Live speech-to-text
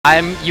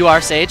I'm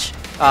UR_Sage.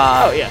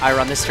 Oh, yeah. I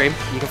run this stream.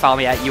 You can follow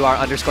me at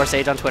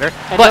UR_Sage on Twitter.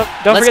 And but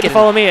don't forget to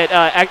follow me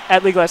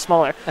at Legalize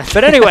Smaller.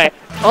 But anyway,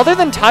 other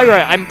than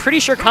Tyra, I'm pretty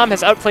sure Comm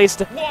has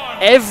outplaced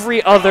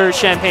every other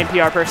Champaign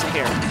PR person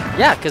here.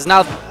 Yeah, because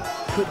now,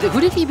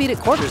 who did he beat at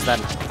quarters then?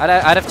 I'd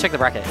have to check the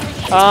bracket.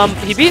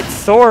 He beat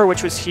Thor,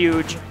 which was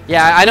huge.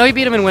 Yeah, I know he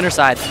beat him in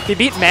Winterside. He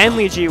beat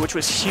Manly G, which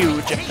was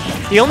huge.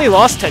 He only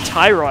lost to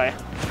Tyroy.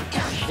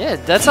 Yeah,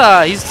 that's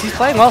he's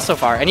playing well so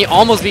far, and he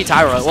almost beat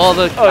Tyroy. Well,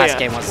 the last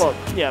game was but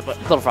a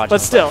little fraudulent.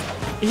 But still,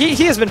 he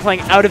has been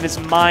playing out of his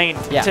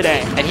mind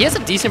today. And he has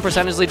a decent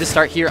percentage lead to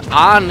start here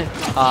on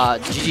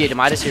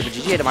GGA.Demitus here, but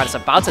GGA.Demitus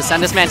about to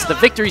send this man to the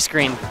victory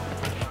screen.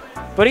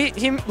 But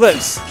he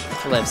lives.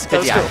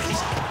 Good job.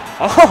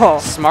 Oh,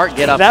 smart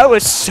get up. That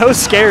was so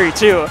scary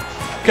too,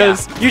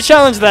 because you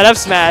challenge that F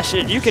smash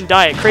and you can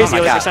die at crazy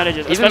early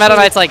percentages. Even Meta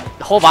Knight's like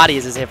whole body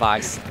is his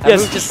hitbox. That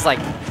move just like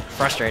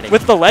frustrating.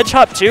 With the ledge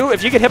hop too,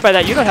 if you get hit by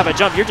that, you don't have a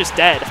jump. You're just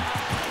dead.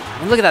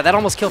 And look at that. That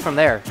almost killed from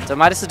there. So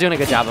Midas is doing a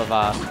good job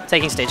of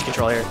taking stage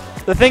control here.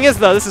 The thing is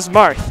though, this is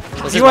Marth.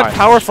 If you want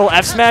powerful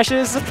F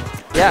smashes.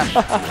 Yeah.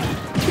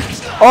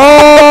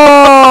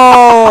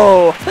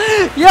 Oh!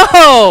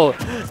 Yo!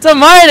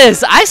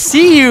 Demitus, I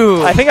see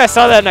you! I think I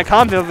saw that in a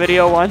combo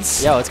video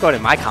once. Yo, let's go to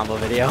my combo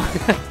video.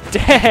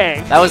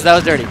 Dang. That was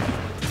dirty.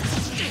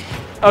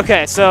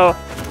 Okay, so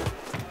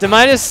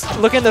Demitus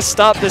looking to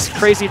stop this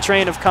crazy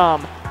train of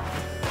Comm.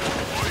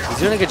 He's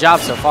doing a good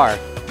job so far.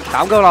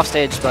 I'm going off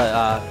stage,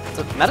 but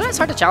Meta Knight's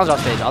hard to challenge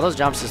off stage. All those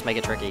jumps just make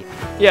it tricky.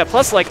 Yeah,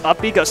 plus like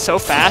up B goes so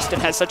fast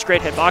and has such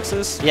great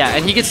hitboxes. Yeah,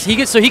 and he gets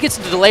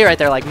the delay right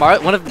there. Like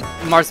one of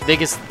Marth's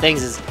biggest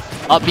things is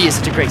up B is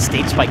such a great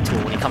stage spike tool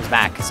when he comes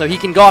back. So he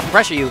can go off and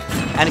pressure you,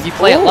 and if you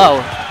play it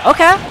low,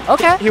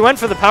 okay. He went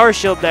for the power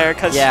shield there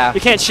because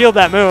you can't shield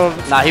that move.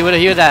 Nah, he would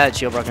have had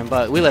shield broken,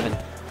 but we live in.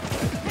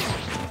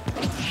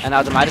 And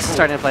now Demitus is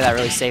starting to play that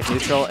really safe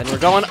neutral, and we're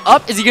going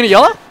up. Is he gonna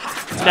YOLO?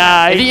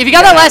 Nah. If he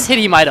got that last hit,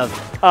 he might have.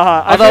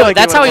 Although like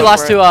that's how he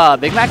lost to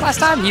Big Mac last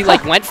time. He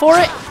like went for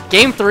it.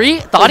 Game 3,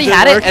 thought he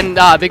had it, and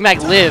Big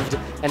Mac lived,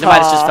 and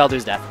Demitus just fell to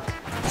his death.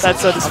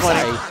 That's so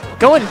disappointing.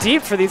 Going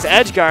deep for these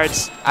edge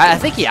guards. I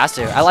think he has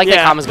to. I like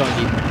that Comm is going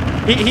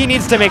deep. He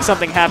needs to make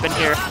something happen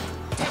here.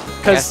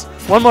 Because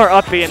one more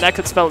up B and that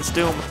could spell its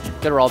doom.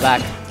 Good roll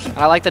back. And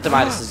I like that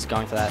Demitus is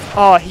going for that.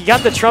 Oh, he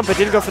got the trump but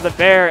didn't go for the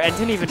bear and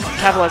didn't even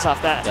capitalize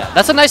off that. Yeah,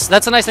 that's a nice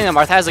thing that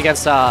Marth has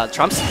against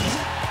trumps.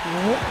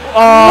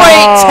 Oh.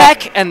 Great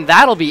tech, and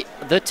that'll be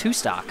the 2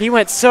 stock. He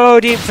went so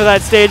deep for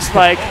that stage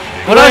spike.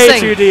 Way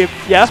too deep.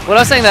 Yeah. What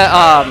I was saying that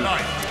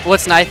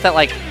what's nice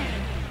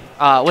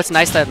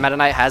that Meta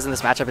Knight has in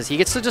this matchup is he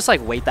gets to just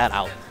like wait that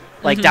out.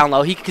 Like down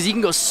low, because he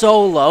can go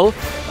so low.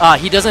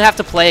 He doesn't have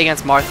to play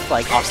against Marth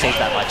like off stage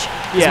that much.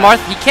 Yeah.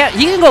 Marth, he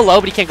can go low,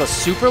 but he can't go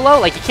super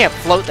low. Like he can't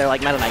float there like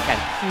Meta Knight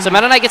can. So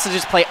Meta Knight gets to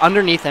just play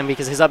underneath him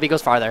because his up B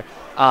goes farther.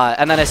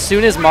 And then as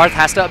soon as Marth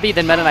has to up B,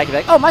 then Meta Knight can be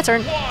like, oh, my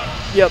turn.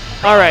 Yep.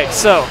 All right.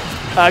 So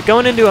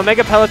going into a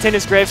Mega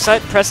Palutena's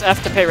gravesite, press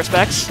F to pay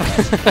respects.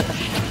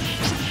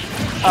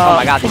 Oh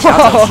my God, these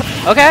shots.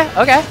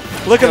 Okay.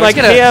 Looking like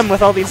PHAM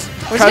with all these.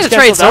 We're just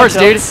gonna trade swords,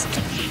 dude.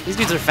 These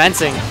dudes are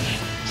fencing.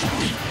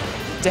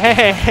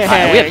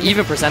 Dang. We have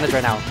even percentage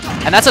right now.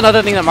 And that's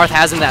another thing that Marth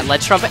has in that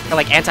ledge trump, or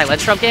like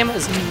anti-ledge trump game,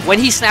 is when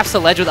he snaps the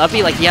ledge with up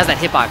B, like he has that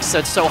hitbox, so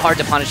it's so hard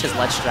to punish his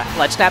ledge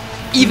snap,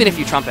 even if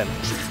you trump him.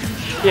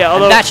 Yeah,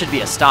 although and that should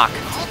be a stock.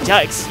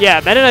 Yikes. Yeah,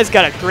 Meta Knight's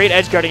got a great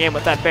edge guarding game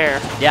with that bear.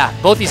 Yeah,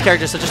 both these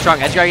characters such a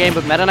strong edge guard game,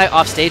 but Meta Knight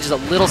off stage is a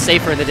little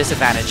safer in the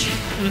disadvantage.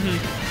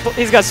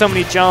 He's got so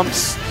many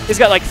jumps. He's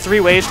got like 3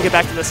 ways to get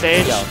back to the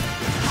stage. Yo,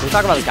 can we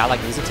talk about this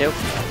godlike music too?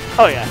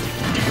 Oh yeah.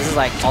 This is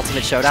like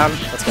ultimate showdown.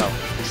 Let's go.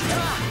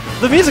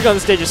 The music on the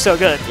stage is so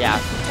good. Yeah.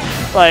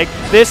 Like,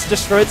 this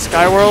destroyed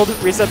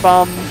Skyworld, Reset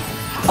Bomb.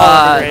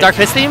 Dark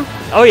Fist theme?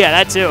 Oh yeah,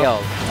 that too.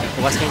 Yo,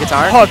 the Western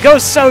guitar. Oh, it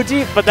goes so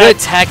deep, but that... Good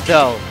tech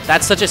though.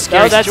 That's such a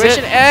scary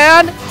situation.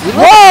 And...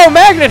 Whoa,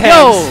 Magnet Hands!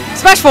 Yo,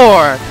 Smash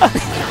 4!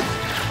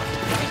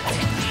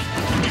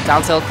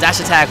 Down tilt, dash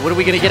attack. What are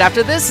we going to get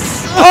after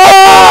this?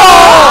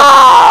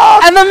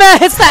 Oh! And the man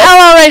hits the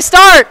LRA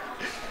start!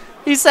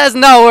 He says,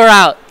 no, we're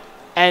out.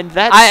 And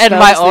that I end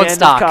my own end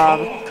stock.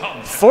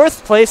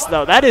 4th place,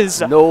 though. That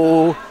is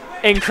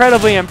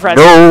incredibly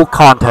impressive. No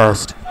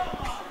contest.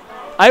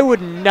 I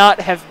would not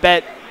have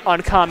bet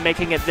on Comm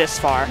making it this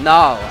far.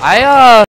 No,